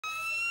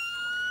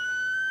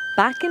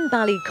Back in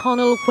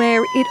Ballyconnell,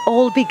 where it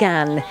all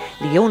began,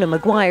 Leona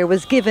Maguire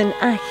was given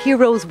a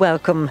hero's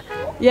welcome.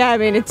 Yeah, I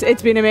mean,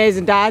 it's been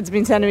amazing. Dad's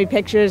been sending me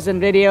pictures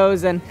and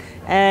videos, and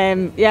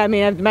yeah, I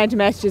mean, the amount of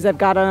messages I've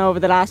got on over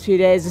the last few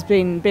days has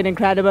been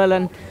incredible,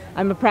 and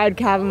I'm a proud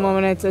Cavan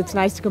woman. It's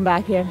nice to come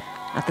back here.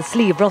 At the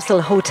Slieve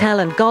Russell Hotel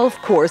and Golf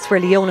Course, where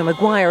Leona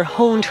Maguire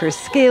honed her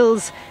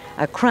skills,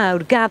 a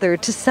crowd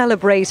gathered to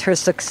celebrate her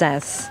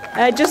success.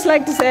 I'd just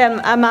like to say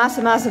a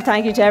massive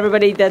thank you to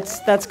everybody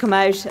that's come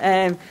out.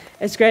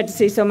 It's great to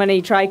see so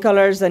many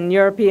tricolours and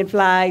European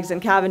flags and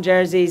Cavan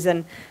jerseys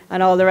and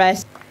all the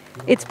rest.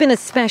 It's been a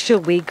special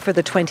week for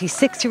the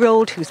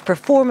 26-year-old whose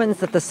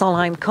performance at the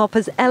Solheim Cup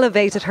has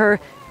elevated her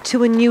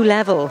to a new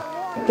level.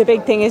 The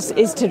big thing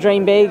is to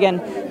dream big,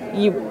 and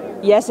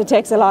yes, it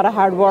takes a lot of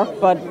hard work,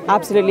 but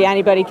absolutely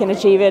anybody can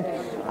achieve it.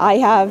 I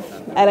have,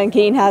 Ellen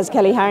Keane has,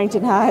 Kelly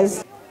Harrington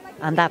has.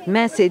 And that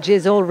message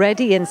is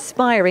already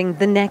inspiring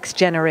the next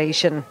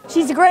generation.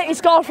 She's the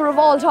greatest golfer of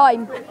all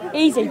time.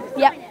 Easy,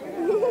 yeah.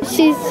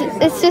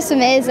 It's just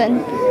amazing.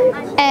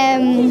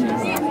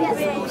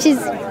 She's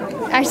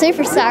our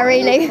superstar,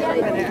 really.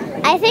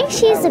 I think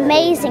she's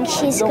amazing.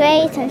 She's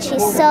great, and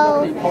she's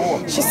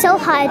so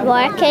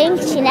hard-working.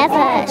 She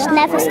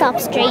never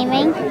stops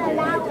dreaming.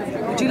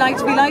 Would you like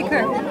to be like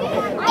her?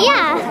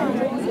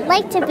 Yeah,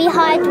 like to be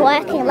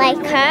hard-working like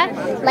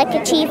her, like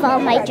achieve all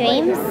my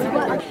dreams.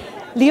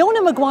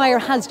 Leona Maguire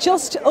has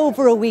just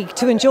over a week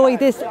to enjoy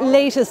this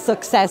latest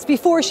success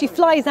before she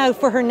flies out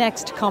for her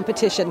next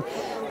competition.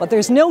 But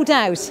there's no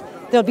doubt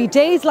there'll be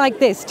days like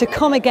this to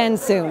come again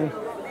soon.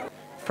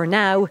 For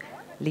now,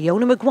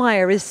 Leona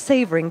Maguire is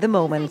savouring the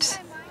moment.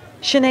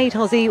 Sinead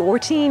Hussey,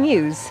 RTE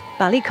News,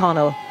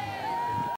 Ballyconnell.